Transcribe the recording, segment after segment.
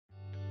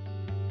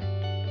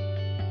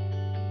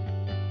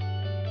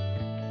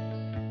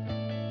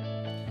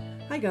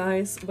Hi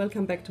guys,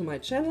 welcome back to my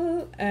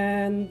channel,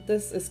 and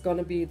this is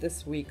gonna be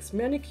this week's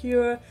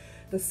manicure.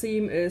 The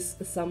theme is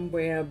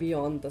Somewhere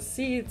Beyond the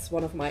Sea. It's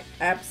one of my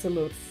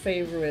absolute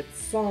favorite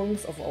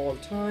songs of all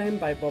time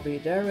by Bobby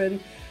Darin.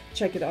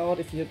 Check it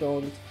out if you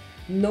don't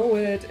know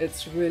it.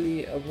 It's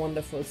really a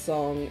wonderful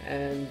song,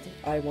 and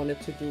I wanted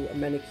to do a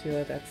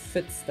manicure that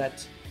fits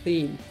that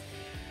theme.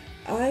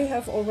 I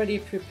have already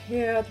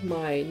prepared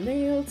my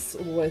nails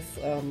with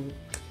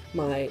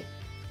my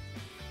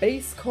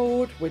base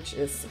coat, which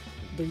is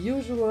the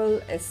usual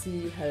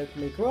SC Help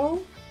Me Grow.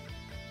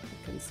 You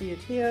can see it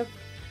here.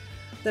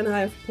 Then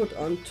I have put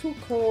on 2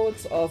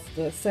 coats of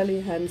the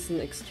Sally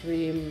Hansen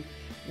Extreme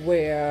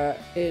Wear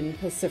in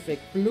Pacific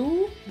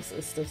Blue. This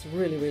is this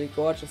really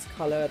gorgeous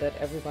color that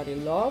everybody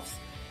loves,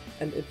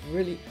 and it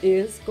really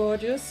is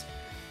gorgeous.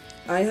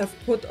 I have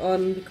put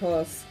on,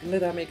 because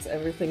glitter makes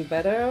everything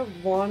better,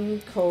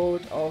 1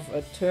 coat of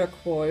a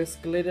turquoise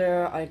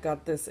glitter. I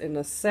got this in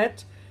a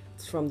set.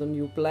 It's from the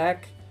new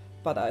black,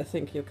 but I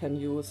think you can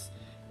use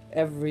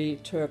every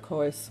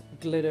turquoise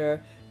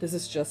glitter. This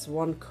is just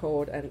 1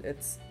 coat and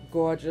it's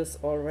gorgeous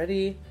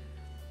already,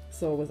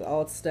 so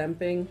without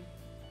stamping.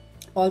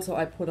 Also,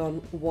 I put on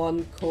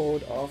 1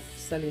 coat of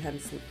Sally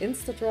Hansen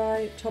Insta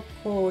Dry top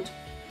coat,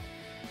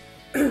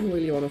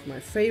 really one of my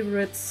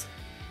favorites.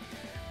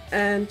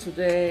 And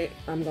today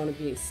I'm gonna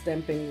be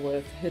stamping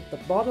with Hit the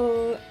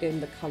Bottle in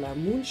the color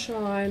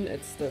Moonshine.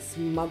 It's this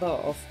mother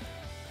of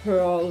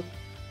pearl,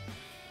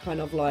 kind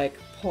of like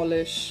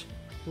polish,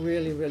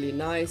 really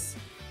nice,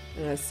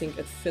 and I think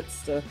it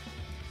fits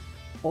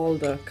all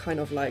the kind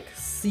of like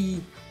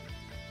sea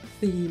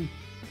theme,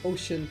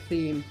 ocean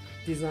theme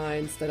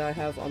designs that I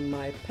have on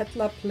my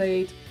Petla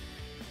plate.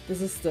 This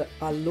is the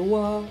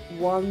Aloha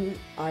one.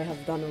 I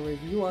have done a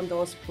review on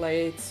those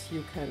plates.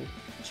 You can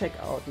check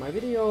out my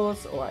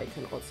videos, or I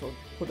can also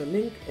put a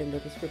link in the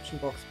description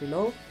box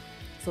below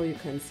so you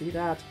can see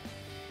that.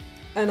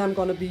 And I'm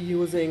gonna be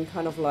using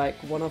kind of like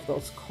one of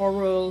those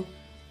coral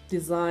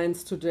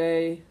designs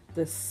today,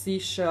 this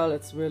seashell.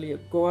 It's really a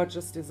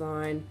gorgeous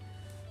design,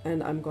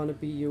 and I'm gonna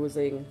be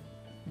using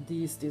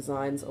these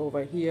designs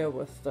over here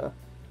with the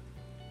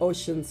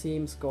ocean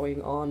themes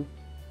going on.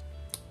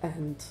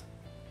 And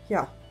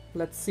yeah,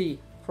 let's see,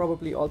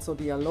 probably also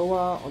the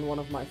Aloha on one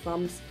of my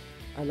thumbs.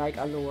 I like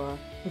Aloha,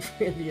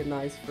 really a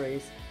nice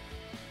phrase.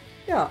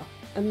 Yeah,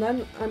 and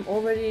then I'm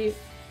already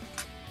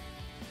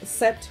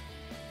set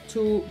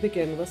to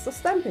begin with the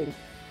stamping.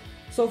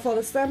 So for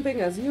the stamping,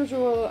 as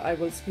usual, I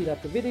will speed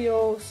up the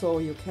video so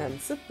you can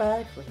sit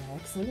back,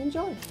 relax and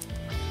enjoy.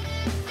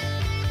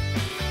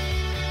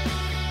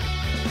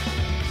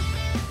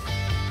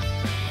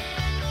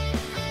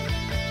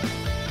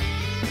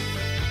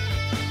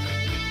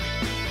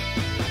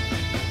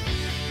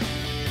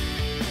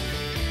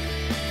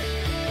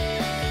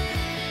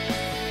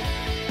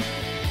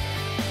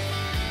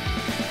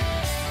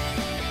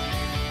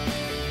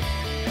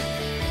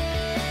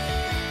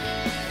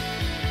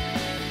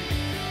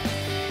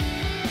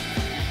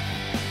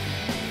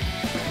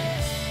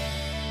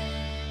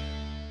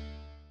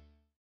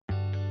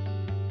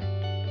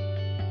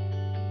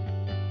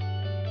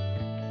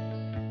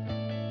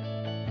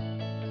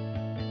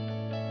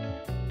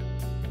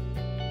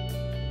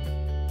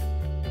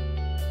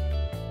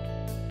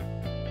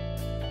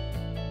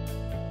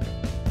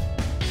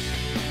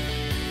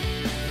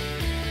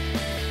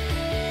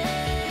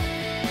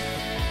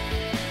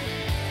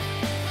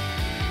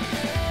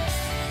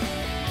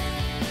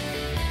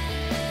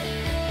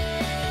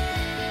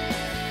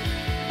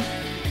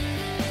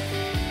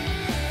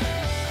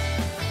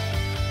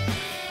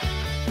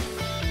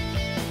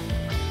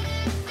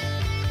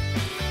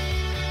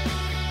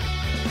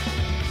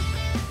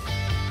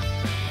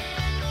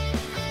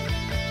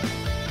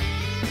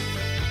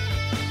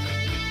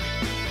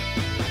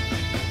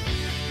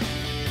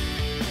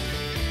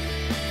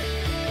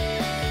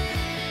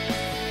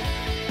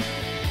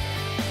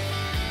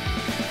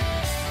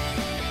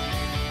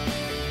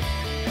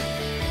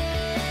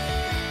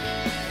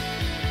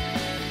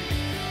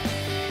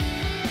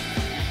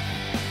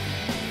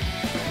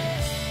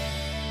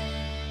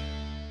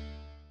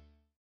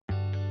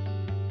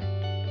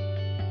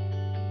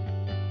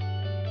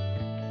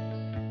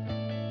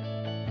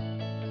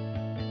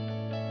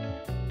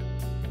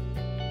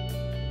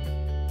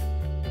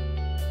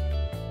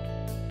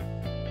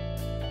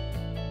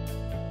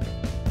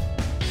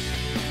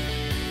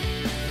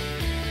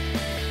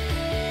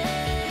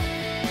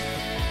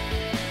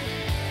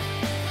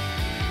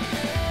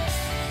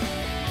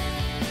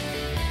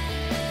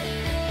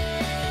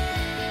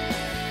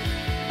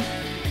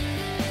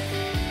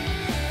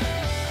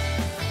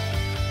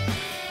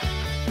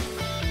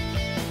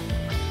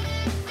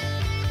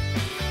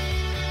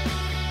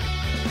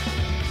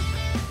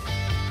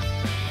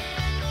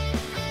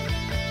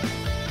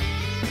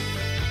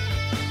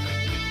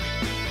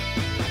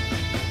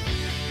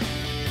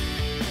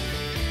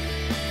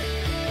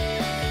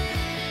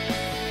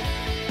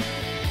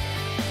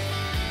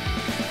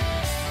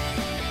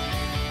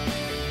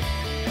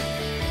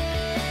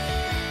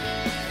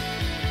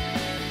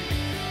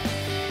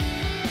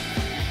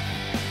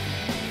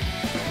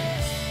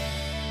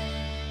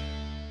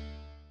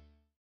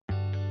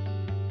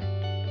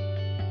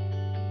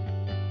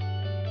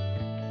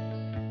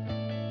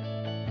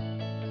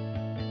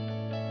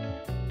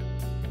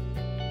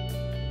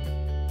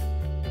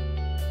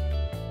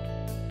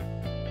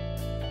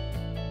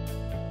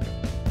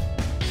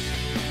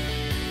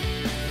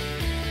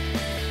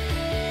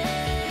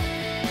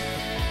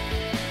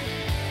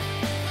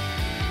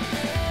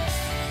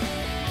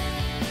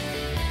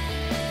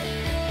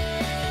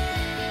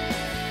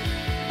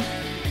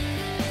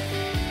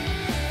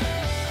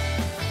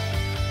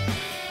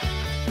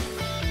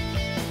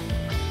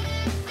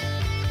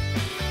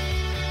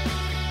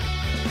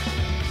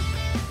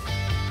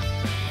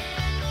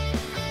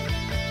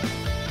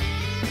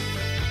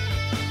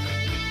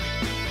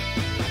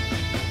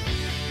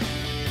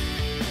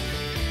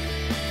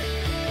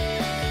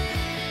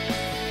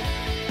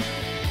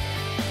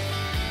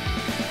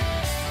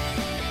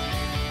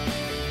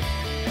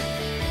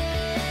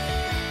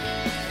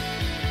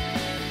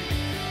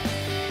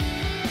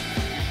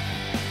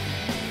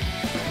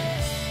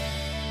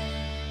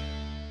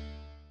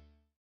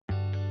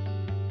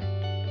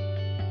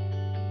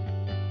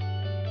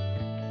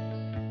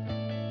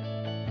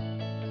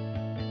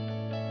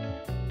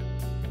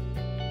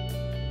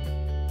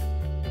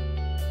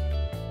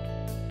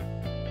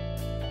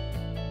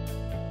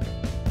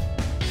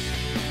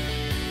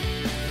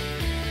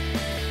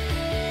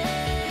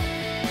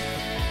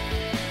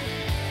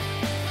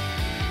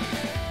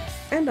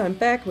 And I'm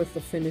back with the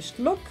finished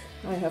look.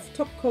 I have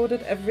top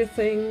coated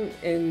everything.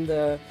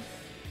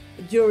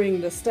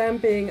 During the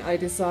stamping I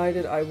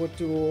decided I would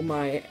do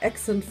my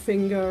accent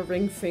finger,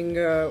 ring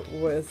finger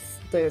with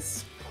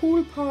this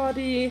pool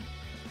party.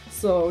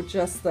 So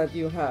just that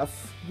you have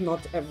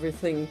not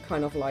everything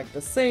kind of like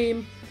the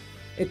same.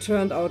 It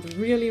turned out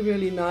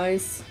really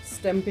nice.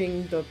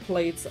 Stamping, the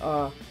plates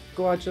are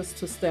gorgeous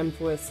to stamp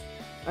with.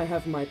 I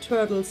have my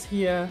turtles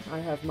here, I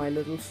have my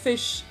little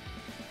fish,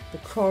 the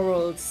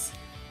corals,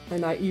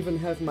 and I even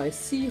have my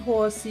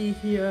seahorsey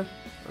here.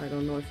 I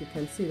don't know if you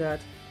can see that.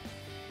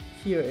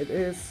 Here it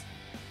is.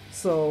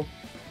 So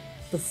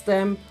the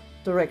stamp,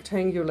 the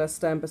rectangular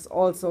stamp, is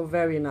also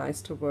very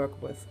nice to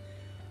work with.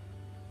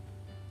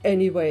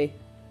 Anyway,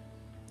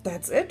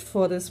 that's it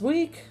for this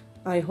week.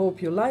 I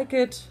hope you like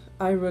it.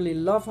 I really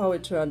love how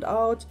it turned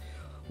out.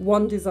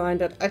 One design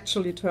that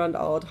actually turned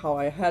out how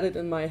I had it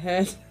in my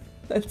head.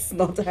 That's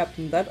not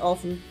happened that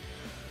often.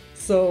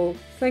 So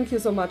thank you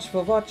so much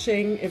for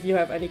watching. If you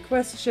have any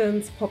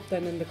questions, pop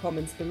them in the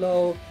comments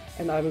below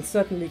and I will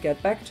certainly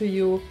get back to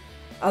you.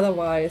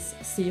 Otherwise,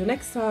 see you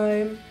next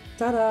time.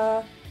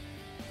 Ta-da!